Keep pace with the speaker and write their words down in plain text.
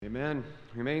Amen.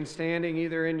 Remain standing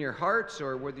either in your hearts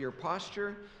or with your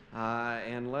posture.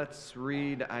 And let's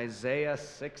read Isaiah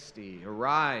 60.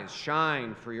 Arise,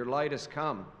 shine, for your light has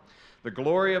come. The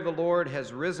glory of the Lord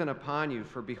has risen upon you.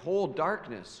 For behold,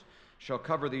 darkness shall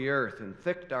cover the earth, and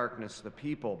thick darkness the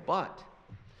people. But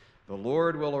the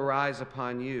Lord will arise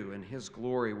upon you, and his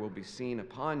glory will be seen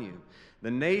upon you.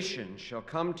 The nations shall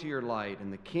come to your light,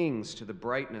 and the kings to the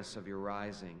brightness of your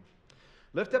rising.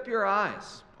 Lift up your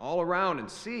eyes all around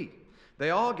and see.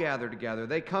 They all gather together.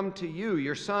 They come to you.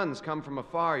 Your sons come from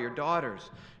afar. Your daughters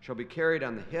shall be carried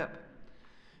on the hip.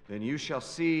 Then you shall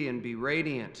see and be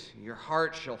radiant. Your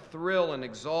heart shall thrill and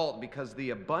exult, because the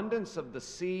abundance of the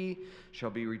sea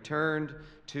shall be returned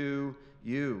to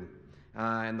you.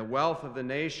 And the wealth of the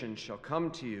nations shall come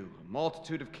to you. A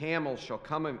multitude of camels shall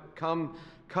come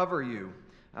cover you.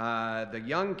 The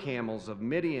young camels of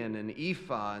Midian and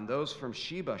Ephah, and those from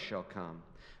Sheba shall come.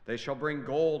 They shall bring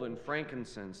gold and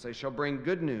frankincense. They shall bring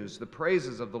good news, the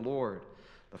praises of the Lord.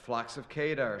 The flocks of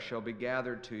Kedar shall be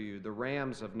gathered to you. The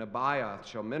rams of Nebaioth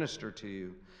shall minister to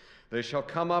you. They shall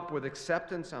come up with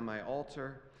acceptance on my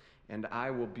altar, and I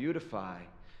will beautify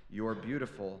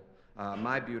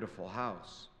my beautiful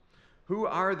house. Who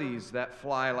are these that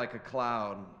fly like a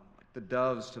cloud, like the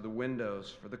doves to the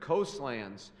windows? For the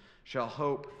coastlands shall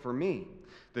hope for me.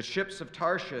 The ships of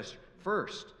Tarshish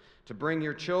first, to bring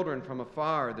your children from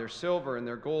afar, their silver and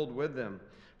their gold with them.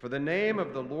 For the name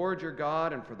of the Lord your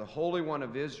God, and for the Holy One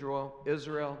of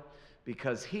Israel,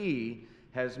 because he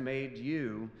has made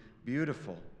you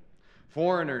beautiful.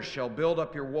 Foreigners shall build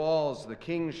up your walls, the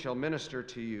kings shall minister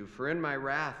to you. For in my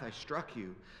wrath I struck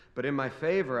you, but in my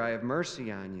favor I have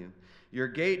mercy on you. Your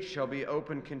gates shall be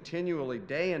open continually,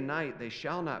 day and night they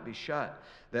shall not be shut,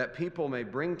 that people may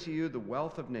bring to you the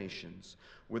wealth of nations,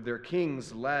 with their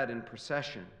kings led in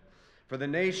procession. For the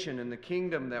nation and the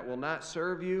kingdom that will not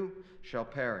serve you shall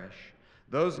perish.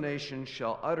 Those nations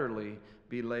shall utterly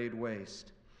be laid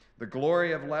waste. The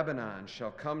glory of Lebanon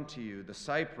shall come to you, the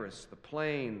cypress, the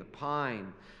plane, the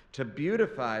pine, to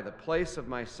beautify the place of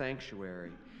my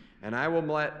sanctuary. And I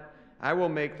will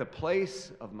make the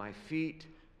place of my feet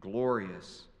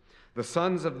glorious. The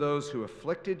sons of those who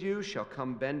afflicted you shall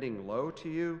come bending low to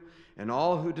you, and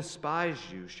all who despise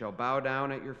you shall bow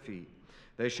down at your feet.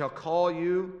 They shall call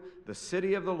you the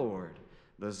city of the Lord,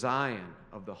 the Zion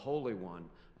of the Holy One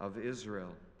of Israel.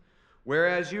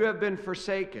 Whereas you have been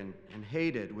forsaken and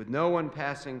hated, with no one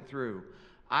passing through,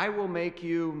 I will make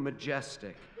you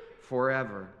majestic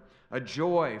forever, a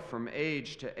joy from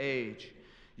age to age.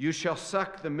 You shall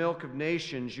suck the milk of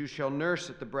nations, you shall nurse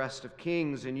at the breast of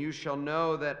kings, and you shall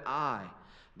know that I,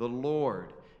 the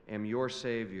Lord, am your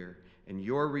Savior and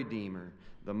your Redeemer,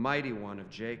 the Mighty One of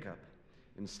Jacob.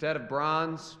 Instead of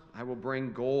bronze, I will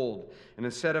bring gold, and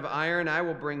instead of iron, I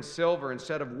will bring silver,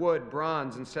 instead of wood,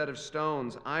 bronze, instead of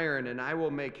stones, iron, and I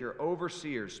will make your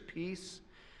overseers peace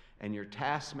and your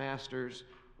taskmasters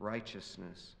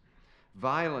righteousness.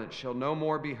 Violence shall no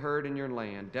more be heard in your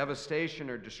land, devastation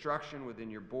or destruction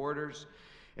within your borders,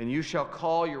 and you shall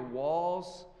call your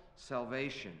walls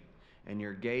salvation and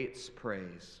your gates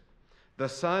praise. The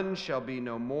sun shall be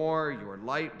no more your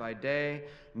light by day,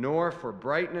 nor for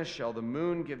brightness shall the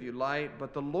moon give you light,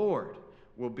 but the Lord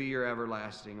will be your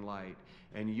everlasting light,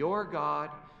 and your God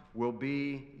will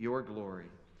be your glory.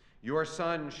 Your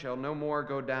sun shall no more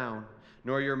go down,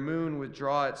 nor your moon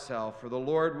withdraw itself, for the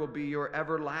Lord will be your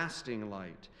everlasting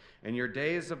light, and your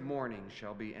days of mourning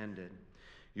shall be ended.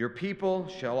 Your people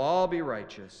shall all be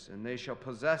righteous, and they shall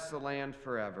possess the land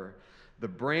forever, the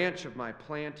branch of my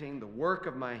planting, the work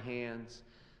of my hands,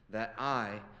 that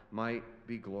I might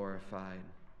be glorified.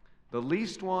 The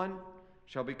least one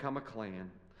shall become a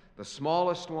clan, the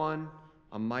smallest one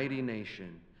a mighty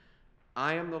nation.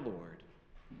 I am the Lord.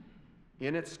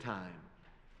 In its time,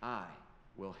 I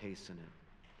will hasten it.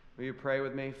 Will you pray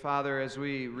with me? Father, as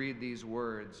we read these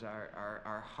words,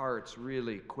 our hearts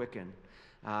really quicken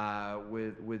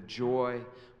with joy,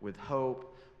 with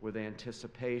hope, with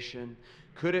anticipation.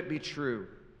 Could it be true?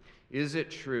 Is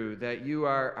it true that you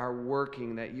are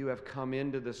working, that you have come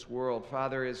into this world?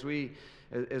 Father, as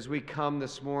we come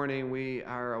this morning, we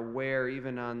are aware,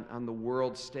 even on the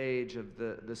world stage, of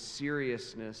the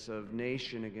seriousness of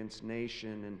nation against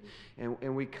nation,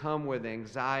 and we come with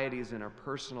anxieties in our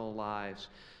personal lives.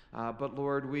 But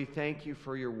Lord, we thank you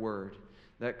for your word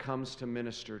that comes to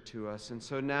minister to us. And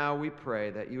so now we pray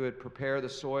that you would prepare the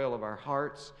soil of our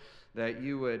hearts, that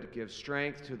you would give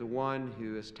strength to the one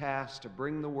who is tasked to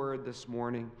bring the word this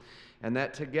morning, and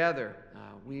that together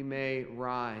we may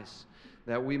rise,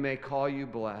 that we may call you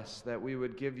blessed, that we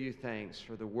would give you thanks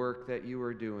for the work that you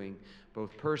are doing,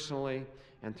 both personally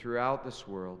and throughout this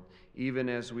world, even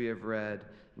as we have read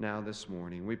now this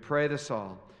morning. We pray this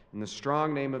all in the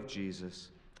strong name of Jesus.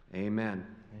 Amen.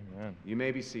 Amen. You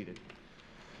may be seated.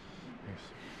 Thanks.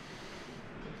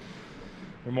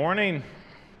 Good morning.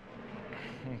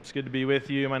 It's good to be with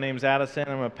you. My name's Addison.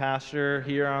 I'm a pastor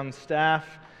here on staff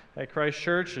at Christ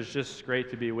Church. It's just great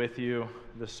to be with you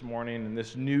this morning in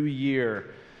this new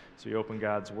year as we open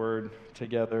God's Word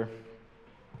together.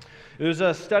 There's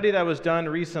a study that was done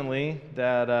recently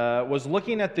that was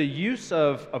looking at the use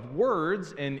of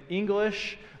words in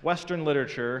English Western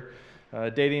literature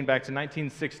dating back to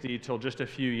 1960 till just a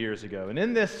few years ago. And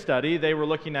in this study, they were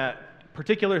looking at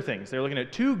particular things. They were looking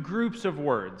at two groups of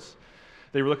words.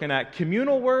 They were looking at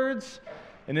communal words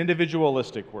and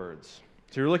individualistic words.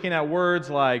 So you're looking at words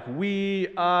like we,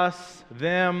 us,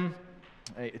 them.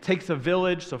 It takes a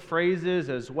village, so phrases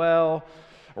as well.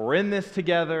 We're in this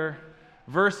together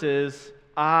versus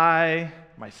I,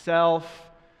 myself.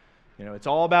 It's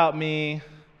all about me.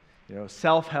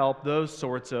 Self-help, those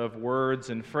sorts of words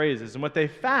and phrases. And what they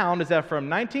found is that from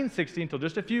 1960 until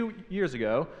just a few years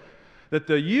ago, that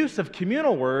the use of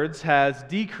communal words has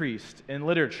decreased in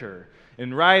literature.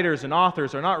 And writers and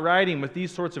authors are not writing with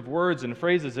these sorts of words and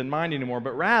phrases in mind anymore,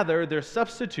 but rather they're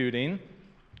substituting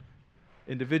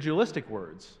individualistic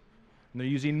words. And they're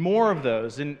using more of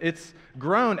those, and it's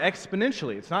grown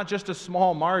exponentially. It's not just a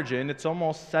small margin, it's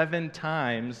almost 7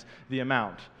 times the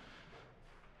amount.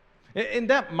 And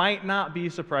that might not be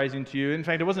surprising to you. In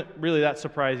fact, it wasn't really that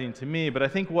surprising to me, but I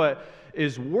think what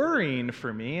is worrying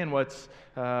for me and what's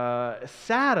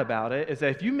sad about it is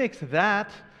that if you mix that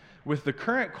with the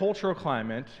current cultural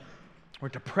climate where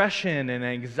depression and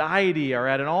anxiety are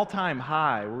at an all-time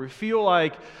high, where we feel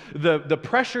like the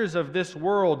pressures of this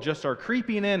world just are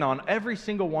creeping in on every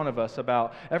single one of us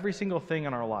about every single thing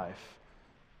in our life,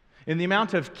 and the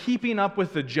amount of keeping up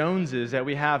with the Joneses that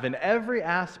we have in every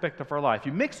aspect of our life,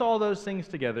 you mix all those things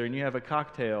together and you have a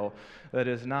cocktail that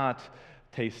is not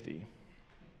tasty.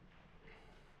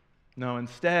 No,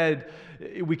 instead,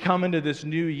 we come into this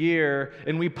new year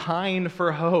and we pine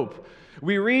for hope.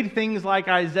 We read things like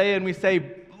Isaiah and we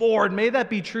say, Lord, may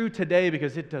that be true today,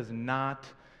 because it does not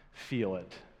feel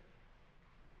it.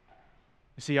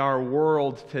 You see, our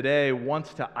world today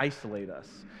wants to isolate us.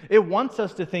 It wants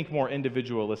us to think more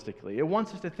individualistically. It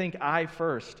wants us to think I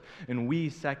first and we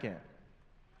second.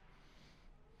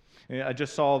 I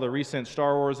just saw the recent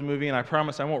Star Wars movie, and I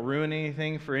promise I won't ruin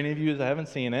anything for any of you that haven't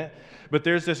seen it. But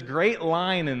there's this great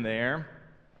line in there,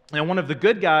 and one of the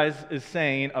good guys is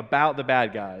saying about the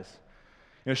bad guys.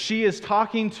 She is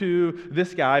talking to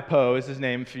this guy, Poe is his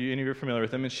name, if any of you are familiar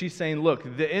with him, and she's saying,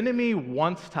 look, the enemy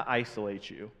wants to isolate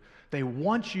you. They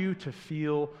want you to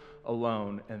feel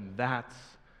alone, and that's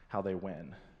how they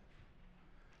win.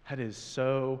 That is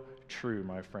so true,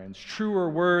 my friends. Truer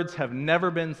words have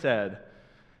never been said.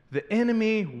 The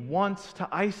enemy wants to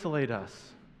isolate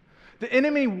us. The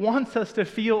enemy wants us to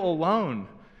feel alone.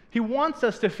 He wants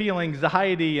us to feel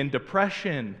anxiety and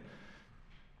depression.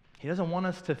 He doesn't want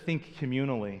us to think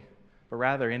communally, but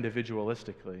rather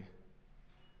individualistically.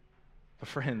 But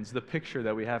friends, the picture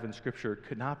that we have in Scripture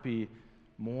could not be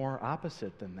more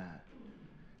opposite than that.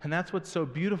 And that's what's so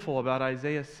beautiful about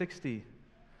Isaiah 60,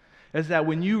 is that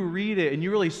when you read it and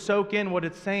you really soak in what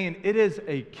it's saying, it is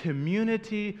a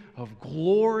community of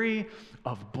glory,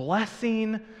 of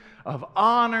blessing, of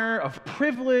honor, of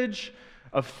privilege,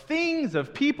 of things,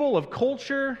 of people, of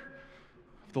culture,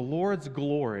 of the Lord's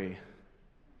glory.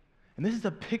 And this is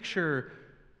a picture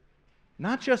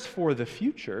not just for the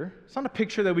future. It's not a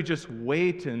picture that we just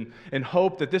wait and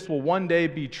hope that this will one day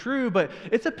be true, but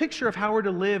it's a picture of how we're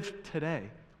to live today.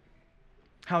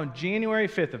 How on January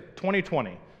 5th of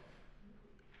 2020,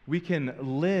 we can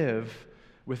live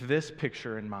with this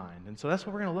picture in mind. And so that's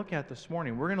what we're going to look at this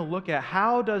morning. We're going to look at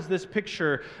how does this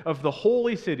picture of the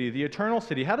holy city, the eternal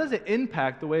city, how does it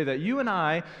impact the way that you and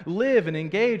I live and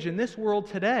engage in this world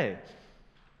today?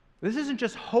 This isn't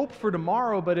just hope for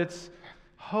tomorrow, but it's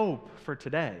hope for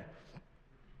today.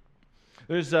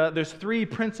 There's 3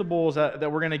 principles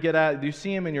that we're going to get at. You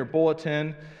see them in your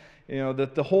bulletin.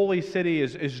 That the holy city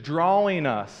is drawing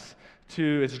us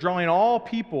to, it's drawing all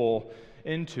people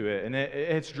into it. And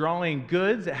it's drawing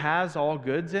goods. It has all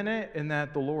goods in it, and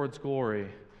that the Lord's glory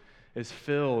is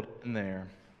filled in there.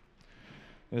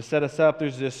 And to set us up,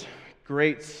 there's this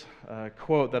great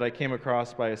quote that I came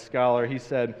across by a scholar. He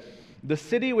said, the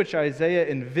city which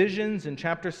Isaiah envisions in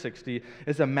chapter 60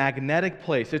 is a magnetic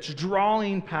place. It's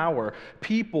drawing power.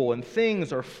 People and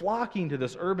things are flocking to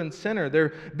this urban center.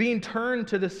 They're being turned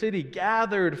to the city,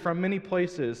 gathered from many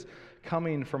places,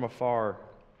 coming from afar.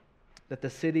 That the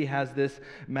city has this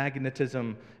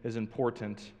magnetism is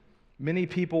important. Many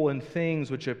people and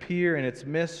things which appear in its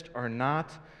midst are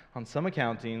not on some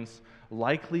accountings,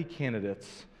 likely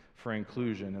candidates for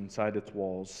inclusion inside its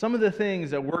walls. Some of the things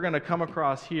that we're going to come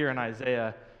across here in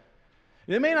Isaiah,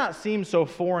 it may not seem so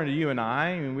foreign to you and I.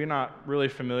 I mean, we're not really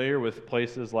familiar with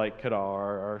places like Kedar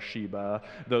or Sheba,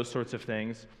 those sorts of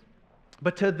things.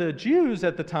 But to the Jews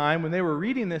at the time, when they were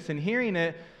reading this and hearing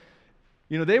it,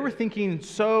 they were thinking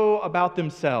so about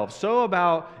themselves, so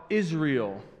about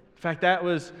Israel. In fact, that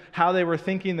was how they were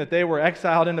thinking that they were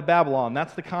exiled into Babylon.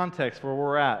 That's the context where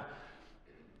we're at.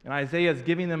 And Isaiah is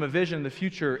giving them a vision of the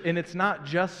future, and it's not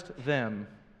just them,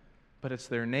 but it's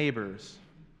their neighbors.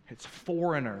 It's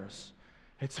foreigners.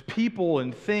 It's people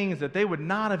and things that they would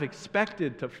not have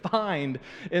expected to find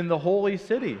in the holy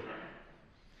city.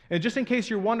 And just in case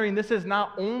you're wondering, this is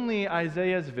not only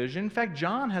Isaiah's vision. In fact,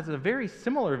 John has a very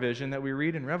similar vision that we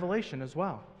read in Revelation as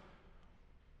well.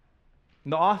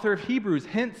 And the author of Hebrews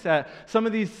hints at some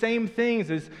of these same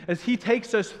things as he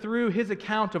takes us through his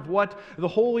account of what the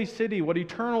holy city, what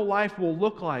eternal life will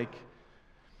look like.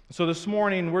 So this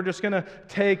morning, we're just going to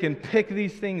take and pick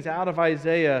these things out of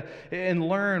Isaiah and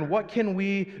learn, what can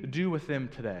we do with them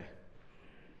today?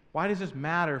 Why does this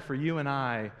matter for you and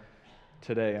I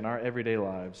today in our everyday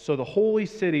lives? So the holy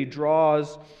city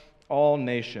draws all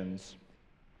nations.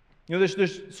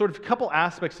 There's sort of a couple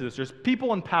aspects to this. There's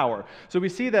people and power. So we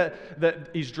see that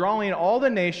he's drawing all the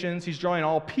nations, he's drawing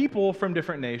all people from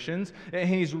different nations, and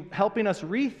he's helping us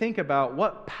rethink about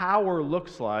what power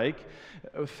looks like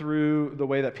through the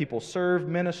way that people serve,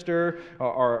 minister,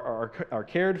 are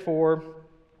cared for.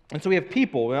 And so we have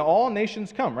people. All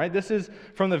nations come, right? This is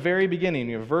from the very beginning.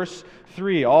 You have verse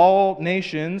 3, all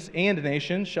nations and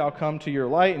nations shall come to your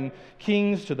light, and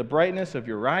kings to the brightness of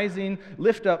your rising.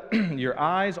 Lift up your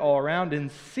eyes all around and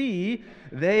see,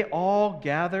 they all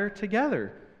gather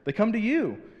together. They come to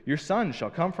you. Your son shall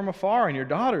come from afar, and your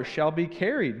daughter shall be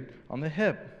carried on the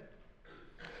hip.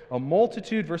 A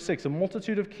multitude, verse 6, a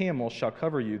multitude of camels shall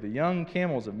cover you, the young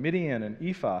camels of Midian and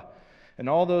Ephah. And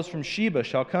all those from Sheba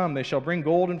shall come. They shall bring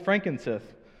gold and frankincense.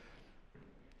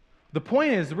 The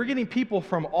point is, we're getting people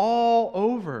from all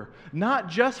over, not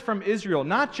just from Israel,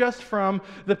 not just from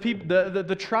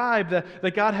the tribe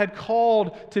that God had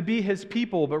called to be his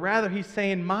people, but rather he's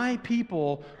saying, my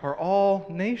people are all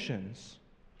nations.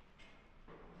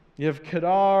 You have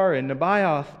Kedar and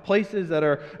Nebaioth, places that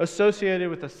are associated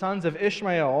with the sons of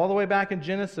Ishmael, all the way back in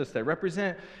Genesis, that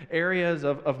represent areas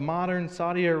of modern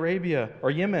Saudi Arabia,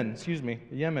 or Yemen. Just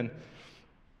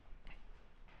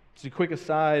a quick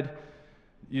aside,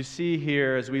 you see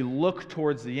here, as we look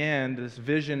towards the end, this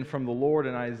vision from the Lord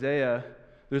in Isaiah,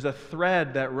 there's a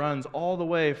thread that runs all the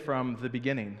way from the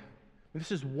beginning.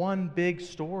 This is one big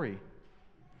story.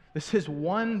 This is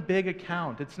one big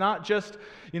account. It's not just,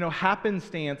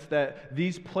 happenstance that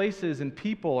these places and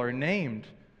people are named.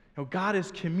 God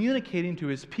is communicating to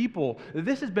his people,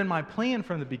 this has been my plan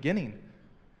from the beginning.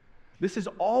 This has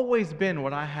always been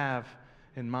what I have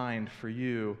in mind for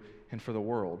you and for the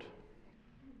world.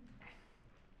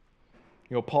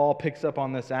 Paul picks up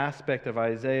on this aspect of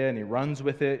Isaiah and he runs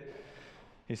with it.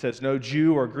 He says, no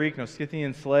Jew or Greek, no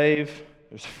Scythian slave.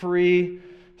 There's free,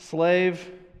 slave.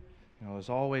 There's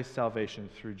always salvation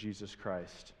through Jesus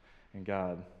Christ and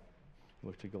God.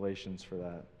 Look to Galatians for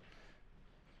that.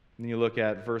 And you look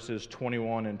at verses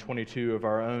 21 and 22 of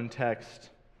our own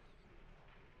text.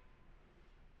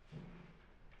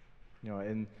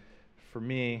 And for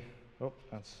me,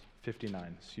 that's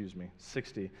 59,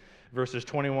 60. Verses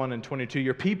 21 and 22,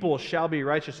 your people shall be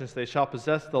righteousness, they shall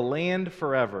possess the land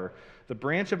forever, the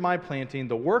branch of my planting,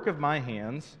 the work of my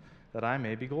hands, that I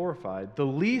may be glorified. The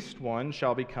least one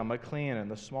shall become a clan, and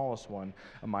the smallest one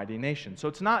a mighty nation. So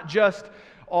it's not just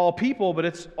all people, but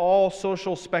it's all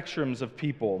social spectrums of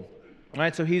people. All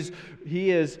right, so he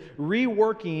is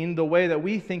reworking the way that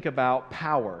we think about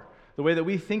power, the way that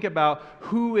we think about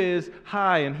who is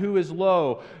high and who is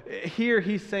low. Here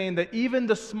he's saying that even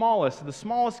the smallest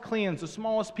clans, the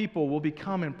smallest people will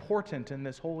become important in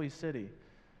this holy city.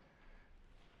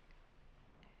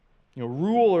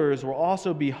 Rulers will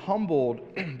also be humbled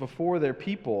before their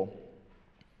people.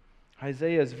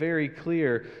 Isaiah is very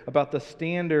clear about the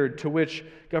standard to which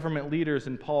government leaders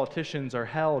and politicians are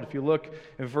held. If you look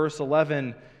at verse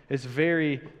 11, it's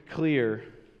very clear.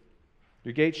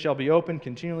 Your gates shall be open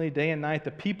continually day and night.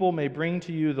 The people may bring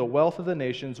to you the wealth of the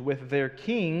nations with their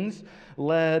kings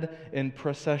led in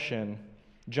procession.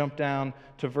 Jump down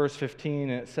to verse 15,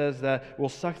 and it says that we'll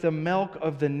suck the milk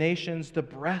of the nations, the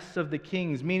breasts of the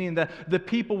kings, meaning that the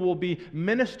people will be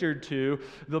ministered to,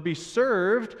 they'll be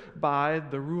served by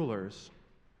the rulers.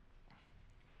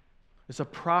 It's a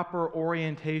proper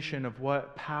orientation of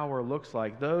what power looks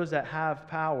like. Those that have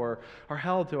power are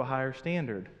held to a higher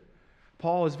standard.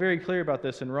 Paul is very clear about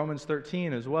this in Romans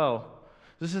 13 as well.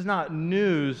 This is not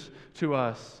news to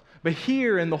us. But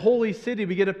here in the holy city,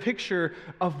 we get a picture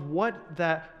of what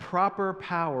that proper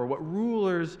power, what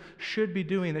rulers should be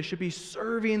doing. They should be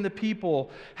serving the people,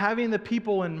 having the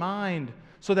people in mind,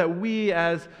 so that we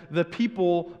as the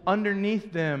people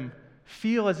underneath them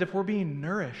feel as if we're being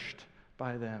nourished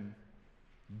by them,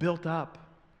 built up,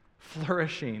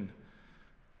 flourishing.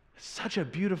 Such a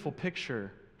beautiful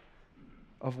picture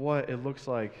of what it looks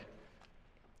like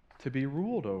to be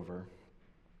ruled over.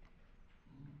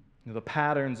 The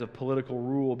patterns of political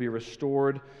rule will be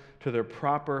restored to their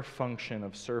proper function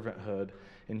of servanthood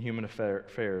in human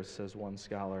affairs, says one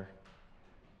scholar.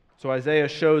 So Isaiah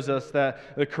shows us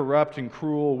that the corrupt and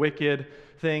cruel, wicked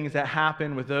things that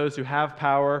happen with those who have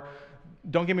power,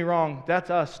 don't get me wrong, that's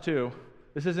us too.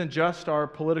 This isn't just our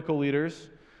political leaders,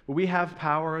 but we have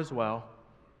power as well.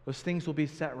 Those things will be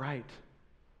set right.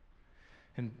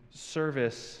 And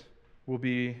service will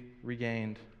be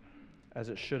regained as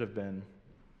it should have been.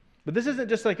 But this isn't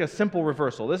just like a simple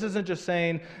reversal. This isn't just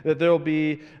saying that there will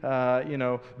be,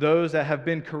 those that have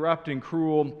been corrupt and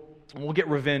cruel, and we'll get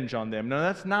revenge on them. No,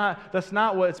 that's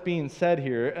not what's being said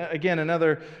here. Again,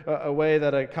 another way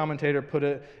that a commentator put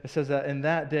it, it says that in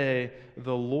that day,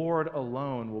 the Lord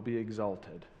alone will be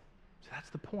exalted. So that's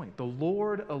the point. The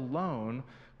Lord alone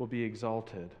will be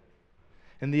exalted.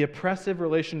 And the oppressive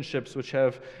relationships which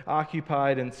have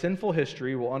occupied in sinful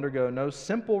history will undergo no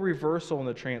simple reversal in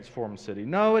the transformed city.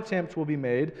 No attempt will be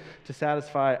made to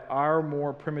satisfy our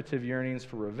more primitive yearnings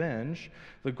for revenge.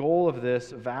 The goal of this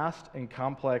vast and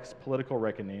complex political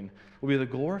reckoning will be the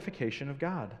glorification of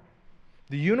God.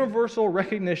 The universal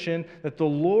recognition that the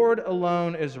Lord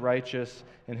alone is righteous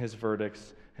in his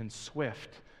verdicts and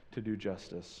swift to do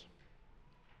justice.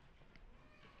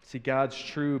 See, God's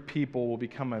true people will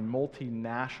become a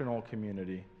multinational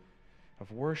community of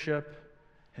worship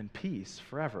and peace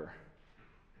forever.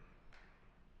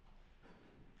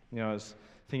 I was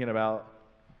thinking about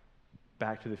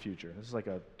Back to the Future. This is like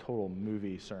a total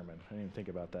movie sermon. I didn't even think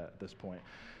about that at this point.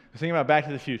 I was thinking about Back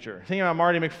to the Future. Thinking about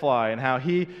Marty McFly and how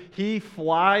he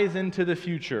flies into the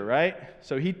future, right?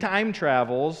 So he time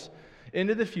travels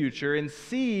into the future and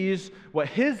sees what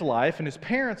his life and his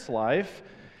parents' life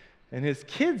and his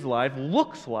kid's life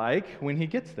looks like when he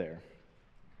gets there.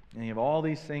 And you have all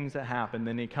these things that happen,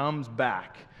 then he comes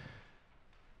back.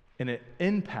 And it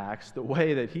impacts the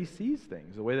way that he sees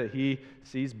things, the way that he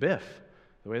sees Biff,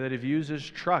 the way that he views his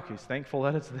truck. He's thankful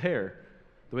that it's there.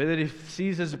 The way that he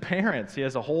sees his parents, he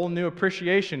has a whole new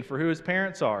appreciation for who his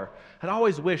parents are. I'd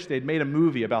always wished they'd made a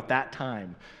movie about that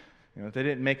time. If they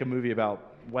didn't make a movie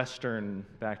about Western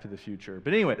Back to the Future.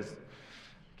 But anyways,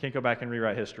 can't go back and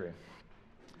rewrite history.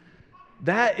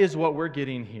 That is what we're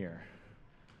getting here.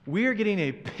 We are getting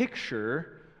a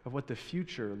picture of what the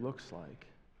future looks like.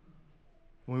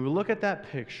 When we look at that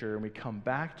picture and we come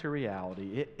back to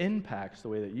reality, it impacts the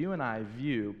way that you and I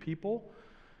view people,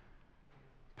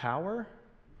 power,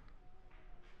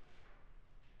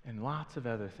 and lots of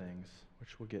other things,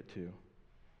 which we'll get to.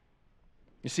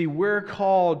 You see, we're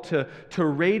called to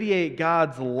radiate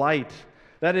God's light.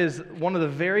 That is one of the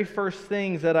very first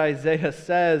things that Isaiah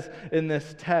says in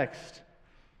this text.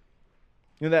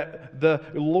 That the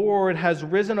Lord has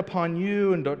risen upon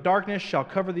you, and darkness shall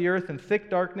cover the earth, and thick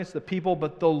darkness the people,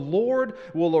 but the Lord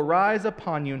will arise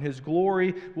upon you, and his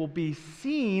glory will be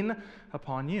seen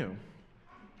upon you.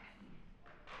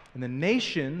 And the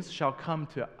nations shall come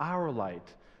to our light,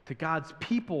 to God's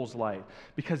people's light,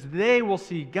 because they will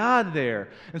see God there.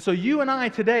 And so you and I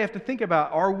today have to think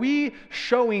about, are we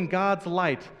showing God's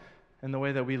light in the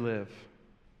way that we live?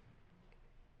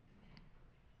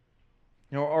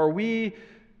 Are we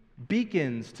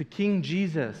beacons to King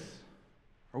Jesus?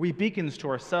 Are we beacons to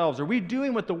ourselves? Are we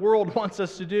doing what the world wants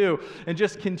us to do and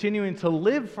just continuing to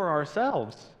live for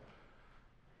ourselves?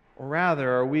 Or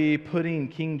rather, are we putting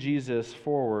King Jesus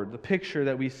forward? The picture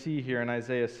that we see here in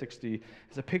Isaiah 60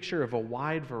 is a picture of a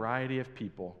wide variety of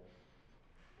people.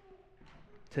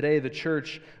 Today, the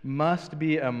church must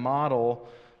be a model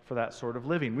for that sort of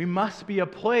living. We must be a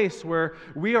place where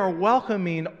we are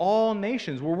welcoming all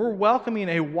nations, where we're welcoming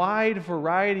a wide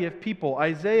variety of people.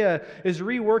 Isaiah is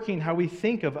reworking how we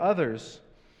think of others.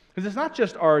 Because it's not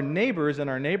just our neighbors and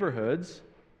our neighborhoods.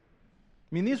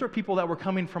 These were people that were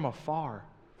coming from afar.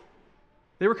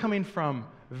 They were coming from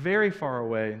very far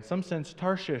away. In some sense,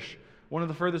 Tarshish, one of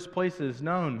the furthest places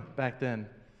known back then.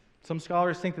 Some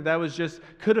scholars think that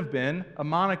could have been a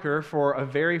moniker for a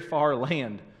very far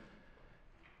land.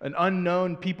 An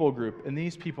unknown people group, and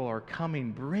these people are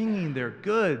coming, bringing their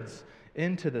goods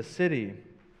into the city.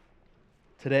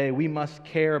 Today, we must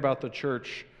care about the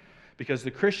church because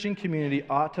the Christian community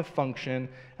ought to function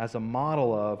as a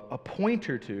model of, a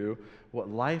pointer to, what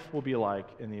life will be like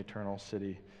in the eternal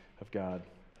city of God.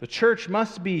 The church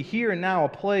must be here and now a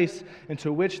place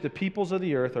into which the peoples of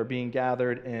the earth are being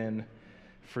gathered in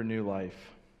for new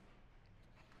life.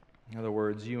 In other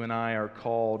words, you and I are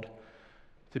called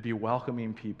to be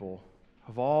welcoming people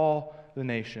of all the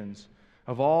nations,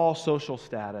 of all social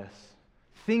status,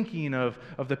 thinking of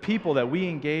the people that we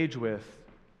engage with,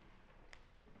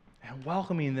 and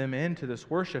welcoming them into this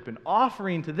worship and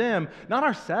offering to them, not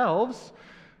ourselves,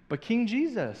 but King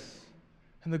Jesus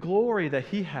and the glory that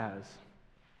He has.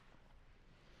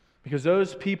 Because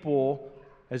those people,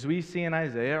 as we see in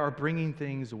Isaiah, are bringing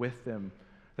things with them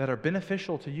that are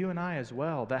beneficial to you and I as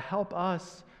well, that help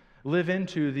us live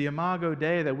into the Imago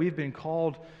Dei that we've been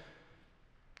called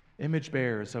image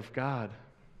bearers of God.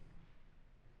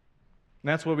 And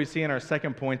that's what we see in our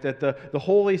second point, that the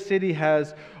holy city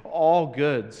has all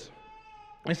goods.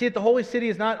 You see that the holy city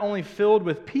is not only filled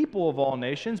with people of all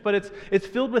nations, but it's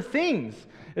filled with things.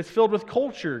 It's filled with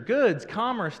culture, goods,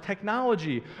 commerce,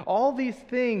 technology. All these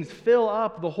things fill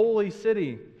up the holy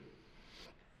city.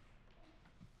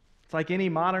 It's like any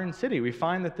modern city. We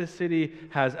find that this city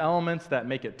has elements that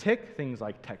make it tick, things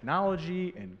like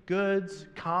technology and goods,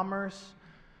 commerce,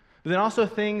 but then also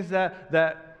things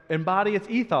that embody its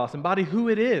ethos, embody who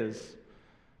it is,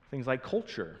 things like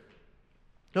culture.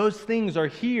 Those things are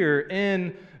here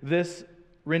in this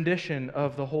rendition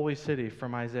of the holy city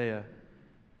from Isaiah.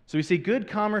 So we see good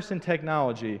commerce and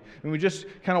technology. And we just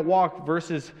kind of walk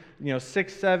verses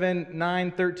 6, 7,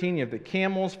 9, 13. You have the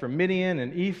camels from Midian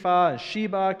and Ephah and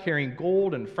Sheba carrying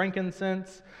gold and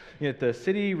frankincense. Yet the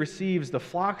city receives the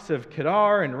flocks of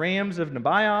Kedar and rams of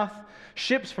Nebaioth.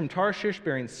 Ships from Tarshish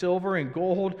bearing silver and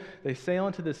gold. They sail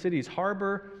into the city's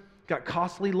harbor. Got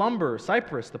costly lumber,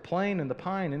 cypress, the plane, and the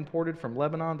pine imported from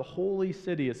Lebanon. The holy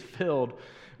city is filled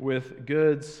with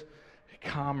goods,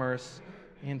 commerce,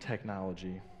 and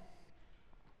technology.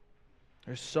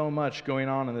 There's so much going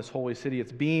on in this holy city.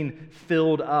 It's being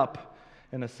filled up,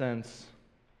 in a sense.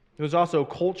 There's also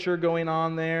culture going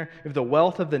on there. If the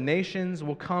wealth of the nations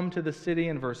will come to the city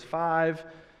in verse 5.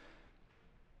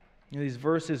 These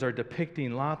verses are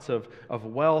depicting lots of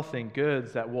wealth and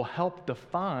goods that will help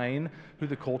define who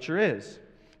the culture is.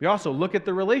 We also look at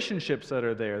the relationships that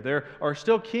are there. There are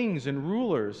still kings and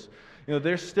rulers.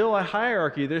 There's still a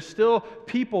hierarchy. There's still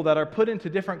people that are put into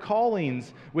different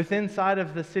callings within inside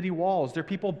of the city walls. There are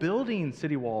people building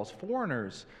city walls,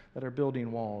 foreigners that are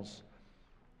building walls.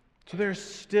 So there's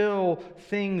still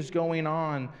things going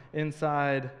on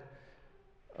inside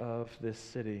of this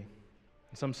city.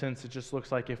 In some sense, it just looks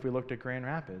like if we looked at Grand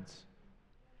Rapids.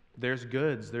 There's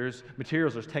goods, there's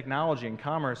materials, there's technology and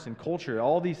commerce and culture.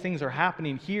 All these things are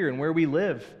happening here and where we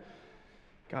live.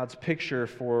 God's picture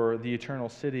for the eternal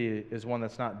city is one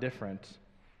that's not different,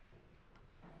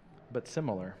 but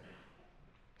similar.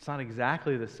 It's not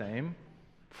exactly the same,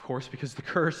 of course, because the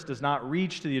curse does not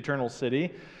reach to the eternal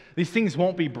city. These things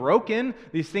won't be broken.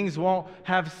 These things won't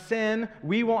have sin.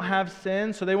 We won't have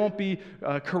sin, so they won't be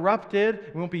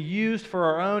corrupted. We won't be used for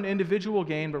our own individual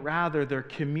gain, but rather they're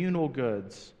communal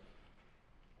goods.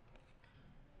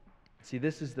 See,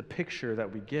 this is the picture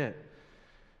that we get.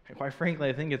 And quite frankly,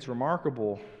 I think it's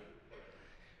remarkable.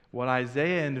 What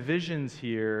Isaiah envisions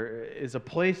here is a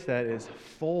place that is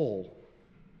full,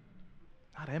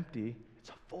 not empty.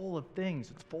 It's full of things.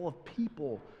 It's full of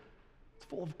people. It's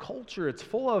full of culture. It's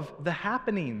full of the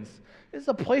happenings. It's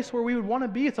a place where we would want to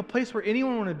be. It's a place where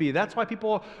anyone would want to be. That's why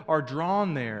people are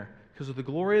drawn there, because of the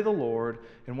glory of the Lord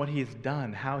and what He has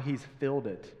done, how He's filled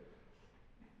it.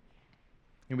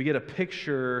 And we get a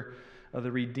picture of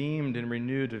the redeemed and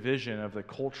renewed vision of the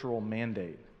cultural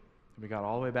mandate. We got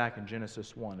all the way back in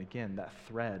Genesis 1. Again, that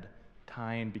thread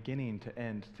tying beginning to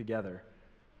end together.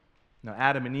 Now,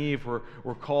 Adam and Eve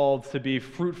were called to be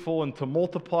fruitful and to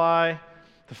multiply,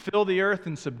 to fill the earth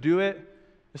and subdue it.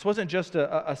 This wasn't just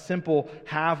a simple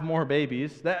have more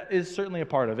babies. That is certainly a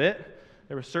part of it.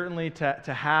 There was certainly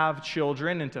to have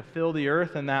children and to fill the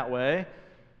earth in that way.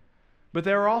 But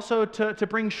they were also to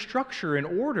bring structure and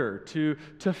order,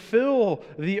 to fill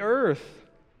the earth.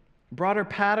 Broader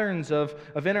patterns of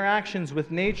interactions with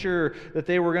nature that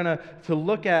they were going to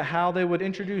look at how they would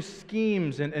introduce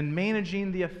schemes and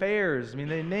managing the affairs. I mean,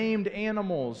 they named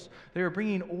animals. They were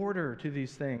bringing order to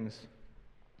these things.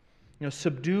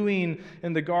 Subduing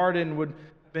in the garden would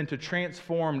have been to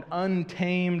transform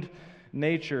untamed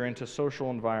nature into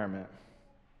social environment.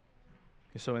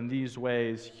 So in these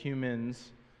ways,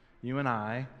 humans, you and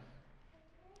I,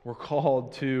 we're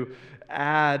called to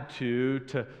add to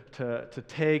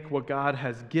take what God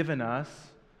has given us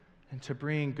and to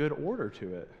bring good order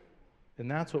to it. And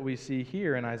that's what we see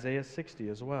here in Isaiah 60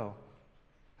 as well.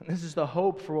 And this is the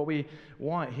hope for what we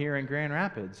want here in Grand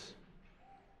Rapids.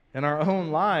 In our own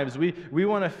lives, we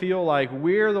want to feel like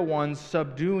we're the ones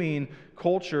subduing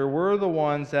culture. We're the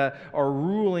ones that are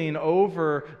ruling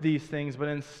over these things. But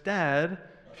instead,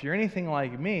 if you're anything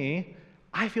like me,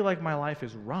 I feel like my life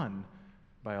is run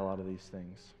by a lot of these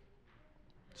things.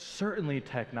 Certainly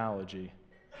technology.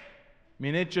 I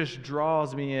mean, it just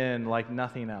draws me in like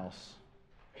nothing else.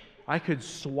 I could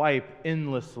swipe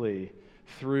endlessly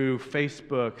through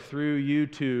Facebook, through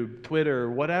YouTube, Twitter,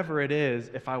 whatever it is,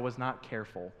 if I was not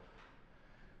careful.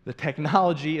 The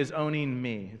technology is owning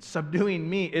me. It's subduing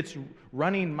me. It's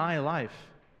running my life.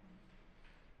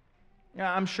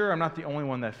 Yeah, I'm sure I'm not the only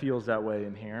one that feels that way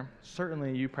in here.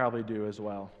 Certainly you probably do as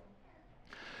well.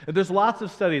 There's lots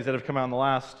of studies that have come out in the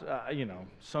last,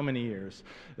 so many years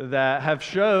that have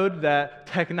showed that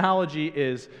technology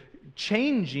is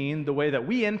changing the way that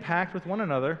we impact with one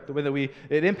another,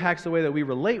 it impacts the way that we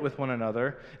relate with one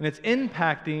another, and it's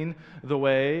impacting the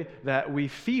way that we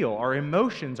feel. Our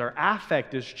emotions, our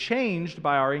affect is changed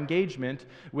by our engagement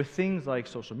with things like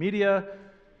social media,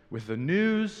 with the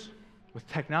news, with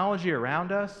technology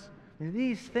around us. And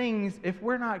these things, if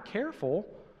we're not careful,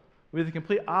 will be the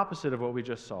complete opposite of what we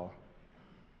just saw.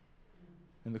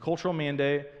 And the cultural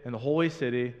mandate in the Holy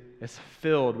City is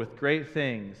filled with great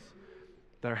things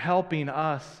that are helping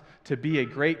us to be a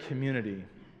great community.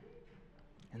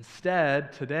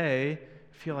 Instead, today,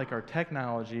 I feel like our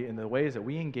technology and the ways that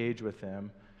we engage with them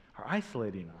are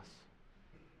isolating us.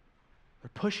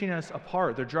 They're pushing us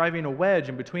apart. They're driving a wedge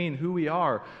in between who we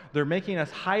are. They're making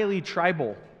us highly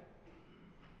tribal.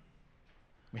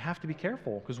 We have to be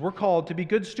careful because we're called to be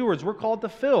good stewards. We're called to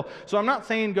fill. So I'm not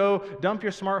saying go dump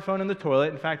your smartphone in the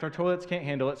toilet. In fact, our toilets can't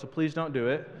handle it, so please don't do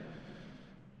it.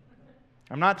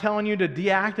 I'm not telling you to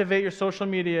deactivate your social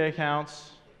media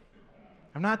accounts.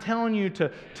 I'm not telling you to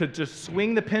just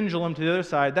swing the pendulum to the other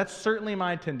side. That's certainly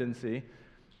my tendency.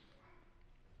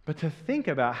 But to think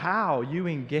about how you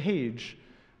engage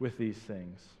with these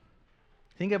things.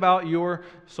 Think about your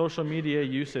social media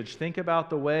usage. Think about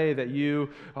the way that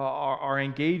you are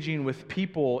engaging with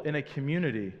people in a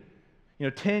community.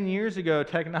 10 years ago,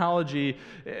 technology,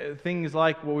 things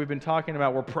like what we've been talking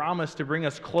about, were promised to bring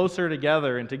us closer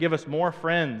together and to give us more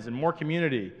friends and more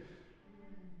community.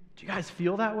 Do you guys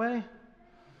feel that way?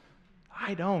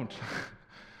 I don't.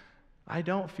 I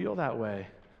don't feel that way.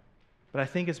 But I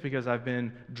think it's because I've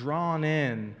been drawn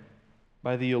in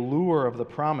by the allure of the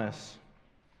promise.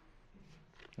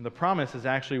 And the promise is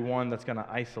actually one that's going to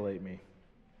isolate me.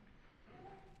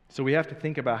 So we have to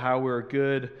think about how we're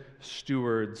good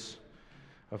stewards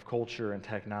of culture and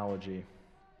technology.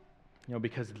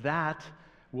 Because that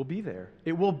will be there.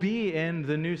 It will be in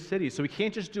the new city. So we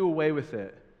can't just do away with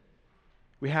it.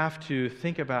 We have to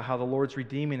think about how the Lord's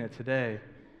redeeming it today.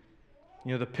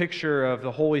 The picture of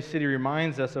the holy city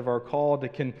reminds us of our call to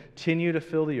continue to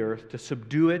fill the earth, to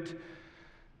subdue it,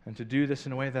 and to do this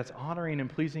in a way that's honoring and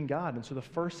pleasing God. And so the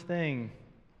first thing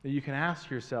that you can ask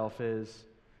yourself is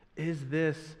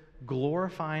this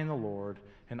glorifying the Lord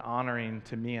and honoring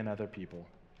to me and other people?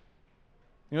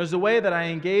 Is the way that I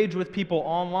engage with people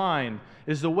online,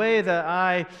 is the way that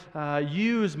I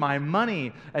use my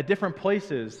money at different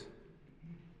places,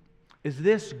 is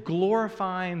this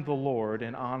glorifying the Lord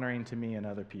and honoring to me and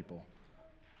other people?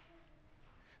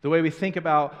 The way we think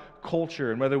about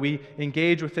culture and whether we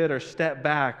engage with it or step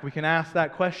back, we can ask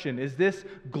that question, is this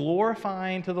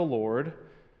glorifying to the Lord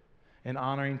and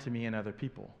honoring to me and other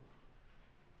people?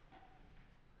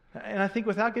 And I think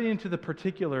without getting into the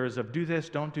particulars of do this,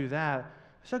 don't do that,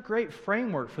 it's a great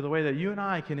framework for the way that you and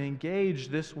I can engage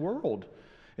this world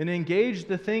and engage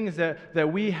the things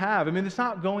that we have. I mean, it's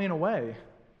not going away.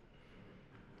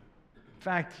 In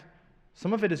fact,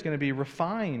 some of it is going to be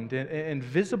refined and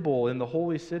visible in the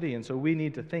holy city, and so we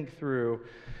need to think through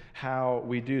how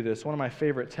we do this. One of my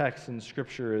favorite texts in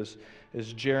Scripture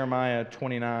is Jeremiah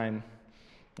 29,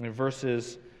 and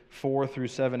verses 4 through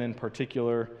 7 in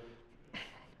particular.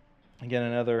 Again,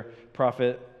 another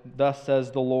prophet. Thus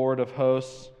says the Lord of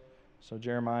hosts. So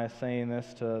Jeremiah is saying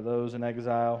this to those in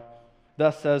exile.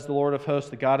 Thus says the Lord of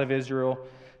hosts, the God of Israel,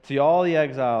 to all the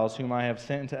exiles whom I have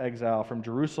sent into exile from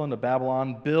Jerusalem to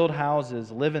Babylon, build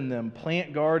houses, live in them,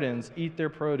 plant gardens, eat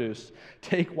their produce,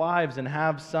 take wives and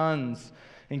have sons,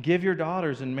 and give your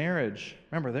daughters in marriage.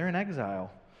 Remember, they're in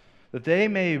exile. That they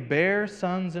may bear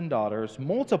sons and daughters,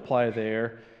 multiply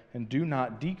there, and do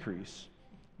not decrease.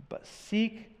 But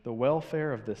seek the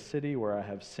welfare of the city where I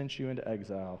have sent you into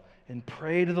exile, and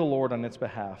pray to the Lord on its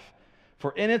behalf.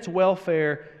 For in its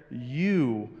welfare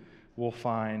you will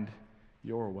find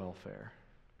your welfare.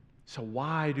 So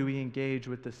why do we engage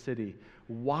with the city?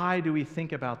 Why do we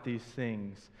think about these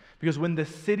things? Because when the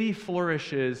city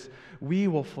flourishes, we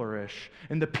will flourish,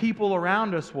 and the people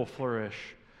around us will flourish.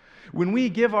 When we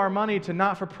give our money to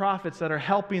not-for-profits that are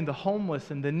helping the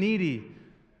homeless and the needy,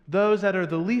 those that are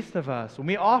the least of us, when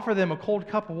we offer them a cold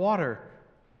cup of water,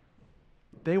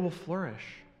 they will flourish.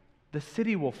 The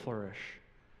city will flourish.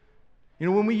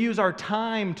 When we use our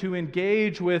time to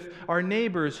engage with our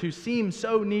neighbors who seem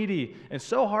so needy and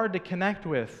so hard to connect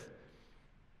with,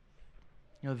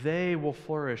 they will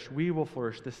flourish, we will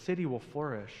flourish, the city will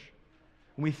flourish.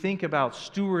 When we think about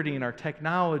stewarding our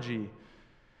technology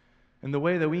and the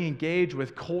way that we engage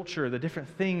with culture, the different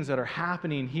things that are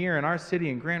happening here in our city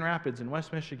in Grand Rapids in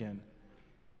West Michigan,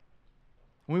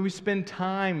 when we spend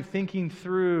time thinking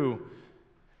through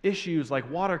issues like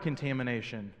water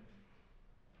contamination,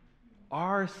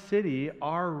 our city,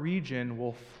 our region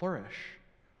will flourish.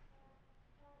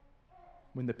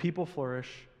 When the people flourish,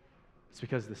 it's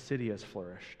because the city has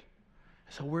flourished.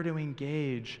 So we're to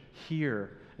engage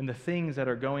here in the things that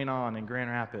are going on in Grand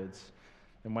Rapids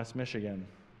in West Michigan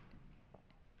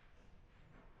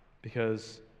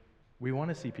because we want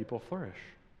to see people flourish.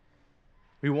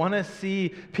 We want to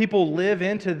see people live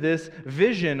into this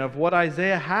vision of what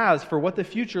Isaiah has for what the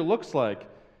future looks like.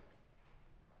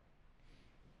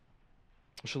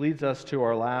 Which leads us to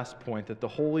our last point, that the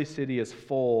holy city is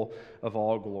full of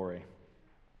all glory.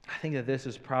 I think that this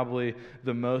is probably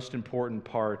the most important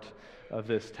part of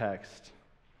this text.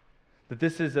 That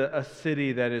this is a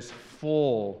city that is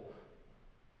full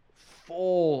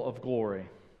of glory.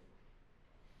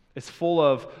 It's full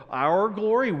of our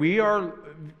glory.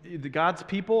 God's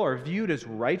people are viewed as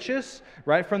righteous.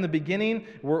 Right from the beginning,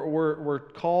 we're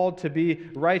called to be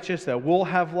righteous, that we'll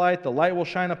have light, the light will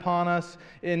shine upon us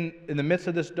in the midst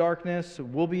of this darkness. The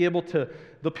people will be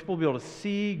able to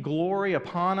see glory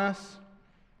upon us.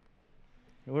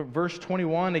 Verse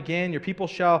 21, again, your people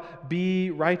shall be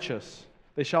righteous.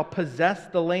 They shall possess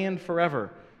the land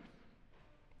forever.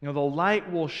 The light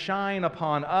will shine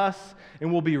upon us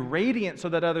and will be radiant so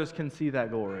that others can see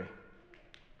that glory.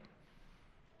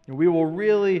 We will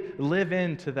really live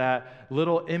into that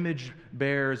little image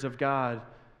bearers of God.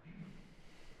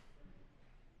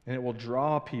 And it will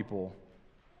draw people.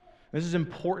 This is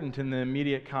important in the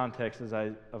immediate context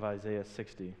of Isaiah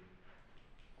 60.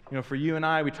 For you and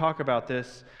I, we talk about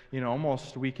this,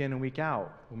 almost week in and week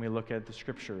out when we look at the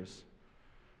Scriptures.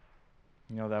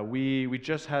 That we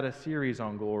just had a series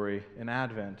on glory in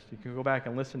Advent. You can go back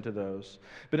and listen to those.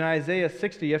 But in Isaiah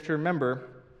 60, you have to remember,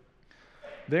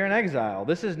 they're in exile.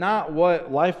 This is not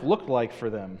what life looked like for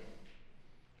them.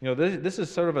 This is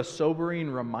sort of a sobering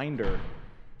reminder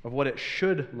of what it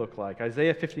should look like.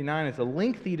 Isaiah 59 is a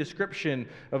lengthy description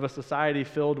of a society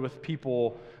filled with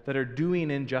people that are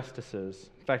doing injustices.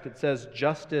 In fact, it says,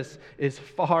 justice is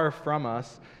far from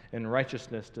us, and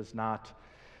righteousness does not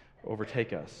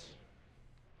overtake us.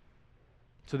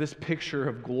 So this picture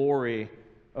of glory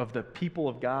of the people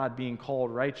of God being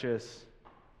called righteous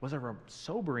was a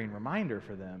sobering reminder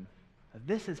for them.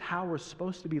 This is how we're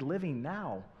supposed to be living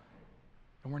now,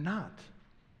 and we're not.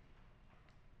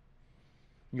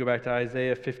 You go back to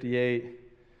Isaiah 58.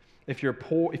 If you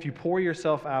pour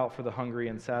yourself out for the hungry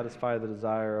and satisfy the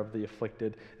desire of the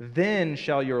afflicted, then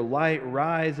shall your light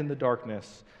rise in the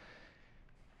darkness,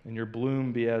 and your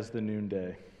bloom be as the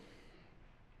noonday.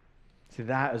 See,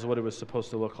 that is what it was supposed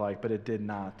to look like, but it did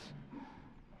not.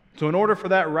 So in order for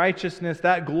that righteousness,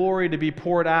 that glory to be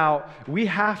poured out, we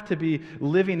have to be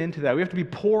living into that. We have to be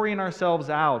pouring ourselves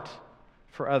out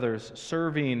for others,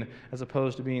 serving as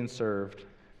opposed to being served.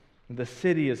 The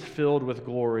city is filled with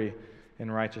glory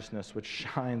and righteousness, which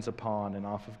shines upon and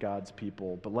off of God's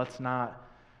people. But let's not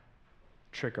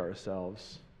trick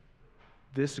ourselves.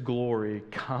 This glory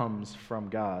comes from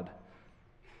God.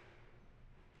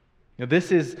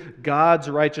 This is God's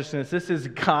righteousness. This is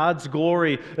God's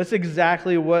glory. That's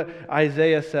exactly what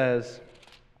Isaiah says.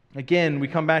 Again, we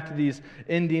come back to these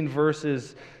ending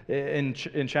verses in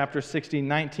chapter 60,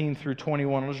 19 through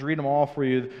 21. I'll just read them all for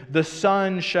you. The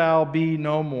sun shall be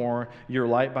no more your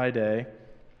light by day,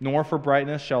 nor for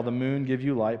brightness shall the moon give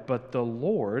you light, but the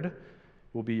Lord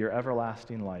will be your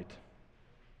everlasting light,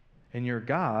 and your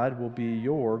God will be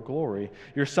your glory.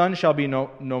 Your sun shall be no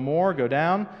more go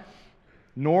down,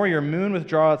 nor your moon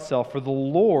withdraw itself, for the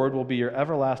Lord will be your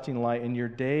everlasting light, and your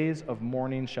days of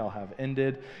mourning shall have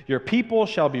ended. Your people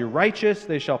shall be righteous,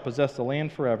 they shall possess the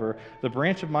land forever, the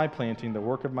branch of my planting, the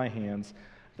work of my hands,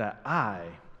 that I,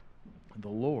 the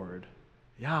Lord,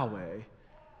 Yahweh,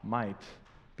 might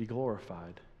be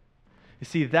glorified. You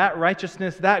see, that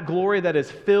righteousness, that glory that is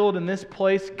filled in this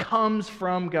place comes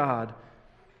from God.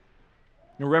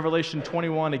 In Revelation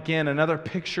 21, again, another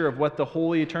picture of what the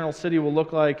holy eternal city will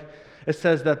look like. It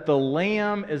says that the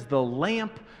Lamb is the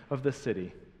lamp of the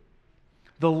city.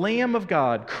 The Lamb of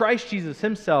God, Christ Jesus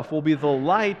himself, will be the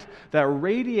light that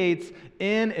radiates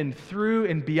in and through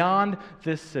and beyond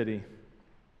this city.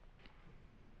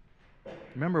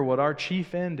 Remember what our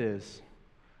chief end is.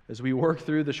 As we work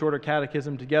through the shorter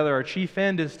catechism together, our chief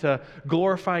end is to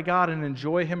glorify God and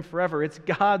enjoy him forever. It's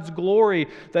God's glory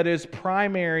that is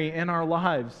primary in our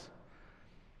lives.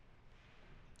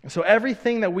 So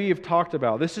everything that we have talked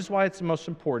about, this is why it's the most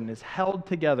important, is held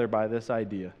together by this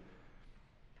idea.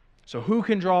 So who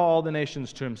can draw all the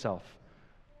nations to himself?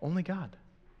 Only God.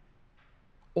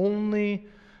 Only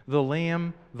the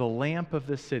Lamb, the lamp of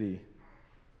the city,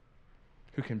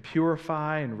 who can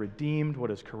purify and redeem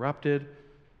what is corrupted,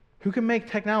 who can make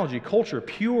technology, culture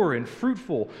pure and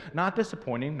fruitful, not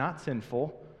disappointing, not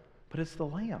sinful, but it's the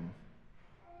Lamb,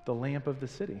 the lamp of the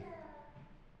city.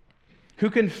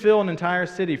 Who can fill an entire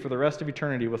city for the rest of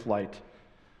eternity with light?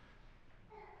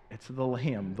 It's the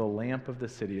Lamb, the lamp of the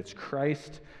city. It's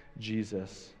Christ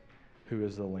Jesus who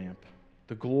is the lamp.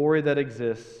 The glory that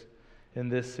exists in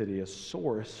this city is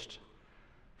sourced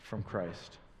from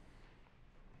Christ.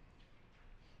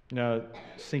 You know,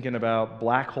 thinking about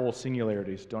black hole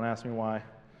singularities. Don't ask me why.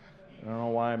 I don't know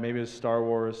why. Maybe it's Star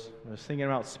Wars. I was thinking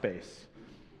about space.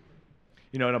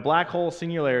 You know, in a black hole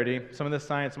singularity, some of this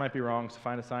science might be wrong, so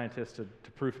find a scientist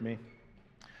to proof me.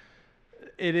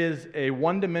 It is a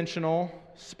one-dimensional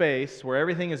space where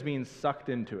everything is being sucked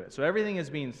into it. So everything is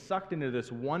being sucked into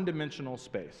this one-dimensional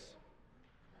space.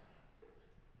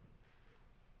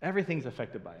 Everything's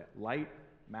affected by it. Light,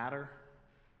 matter.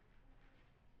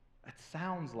 It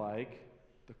sounds like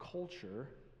the culture,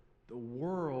 the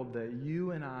world that you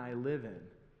and I live in.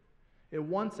 It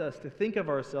wants us to think of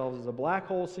ourselves as a black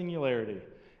hole singularity.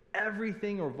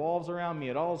 Everything revolves around me.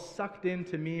 It all is sucked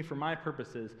into me for my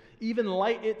purposes. Even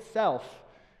light itself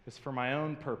is for my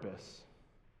own purpose.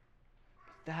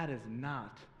 But that is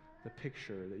not the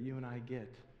picture that you and I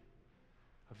get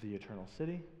of the eternal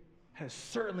city. That is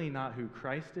certainly not who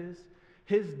Christ is.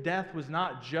 His death was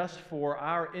not just for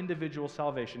our individual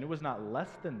salvation. It was not less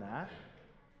than that.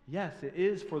 Yes, it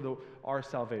is for our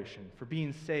salvation, for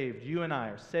being saved. You and I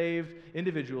are saved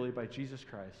individually by Jesus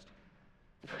Christ.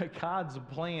 But God's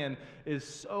plan is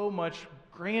so much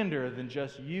grander than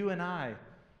just you and I.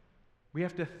 We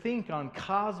have to think on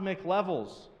cosmic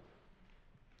levels.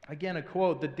 Again, a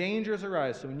quote, "The dangers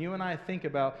arise." So when you and I think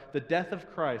about the death of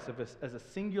Christ as a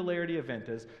singularity event,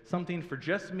 as something for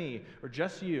just me or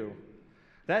just you,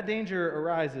 that danger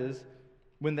arises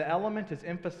when the element is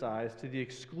emphasized to the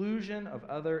exclusion of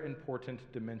other important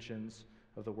dimensions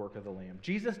of the work of the Lamb.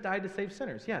 Jesus died to save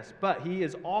sinners, yes, but he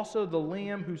is also the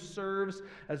Lamb who serves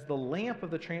as the lamp of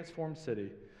the transformed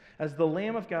city. As the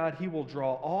Lamb of God, he will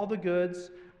draw all the goods,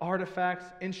 artifacts,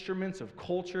 instruments of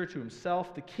culture to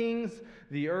himself. The kings,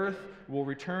 the earth, will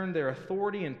return their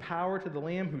authority and power to the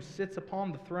Lamb who sits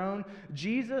upon the throne.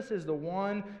 Jesus is the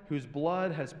one whose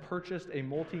blood has purchased a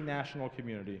multinational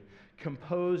community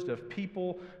composed of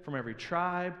people from every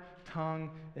tribe,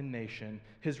 tongue, and nation.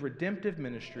 His redemptive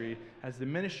ministry, as the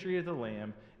ministry of the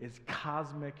Lamb, is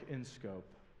cosmic in scope.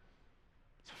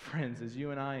 So friends, as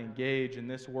you and I engage in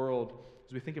this world,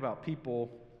 as we think about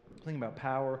people, think about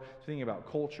power, thinking about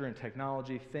culture and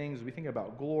technology, things, we think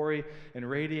about glory and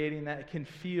radiating that, it can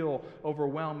feel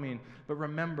overwhelming. But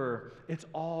remember, it's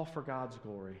all for God's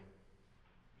glory.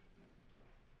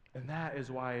 And that is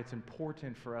why it's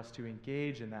important for us to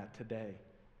engage in that today.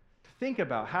 To think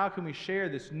about how can we share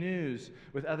this news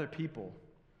with other people.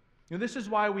 You know, this is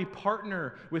why we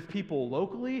partner with people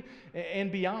locally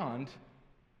and beyond,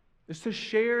 is to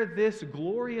share this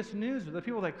glorious news with the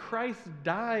people that Christ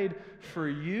died for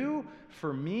you,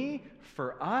 for me,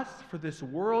 for us, for this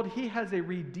world. He has a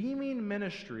redeeming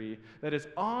ministry that is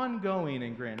ongoing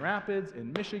in Grand Rapids,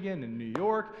 in Michigan, in New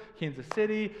York, Kansas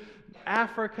City,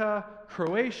 Africa,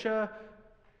 Croatia.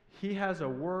 He has a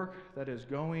work that is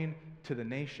going to the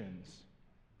nations.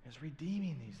 He's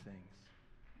redeeming these things.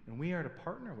 And we are to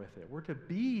partner with it. We're to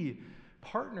be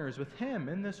partners with him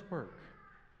in this work.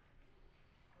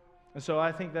 And so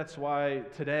I think that's why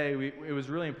today it was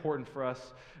really important for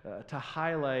us to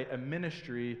highlight a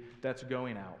ministry that's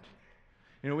going out.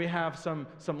 You know, we have some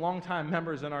longtime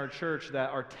members in our church that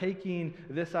are taking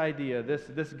this idea,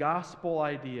 this gospel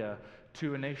idea,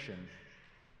 to a nation.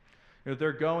 You know,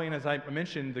 they're going, as I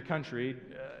mentioned, the country,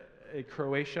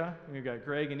 Croatia. You've got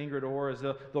Greg and Ingrid Orr as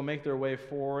they'll make their way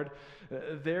forward.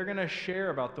 They're going to share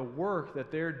about the work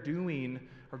that they're doing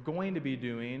or going to be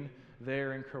doing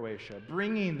there in Croatia,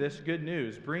 bringing this good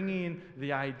news, bringing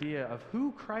the idea of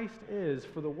who Christ is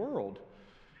for the world.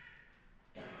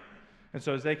 And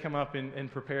so as they come up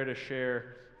and prepare to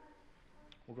share,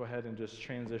 we'll go ahead and just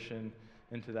transition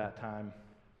into that time.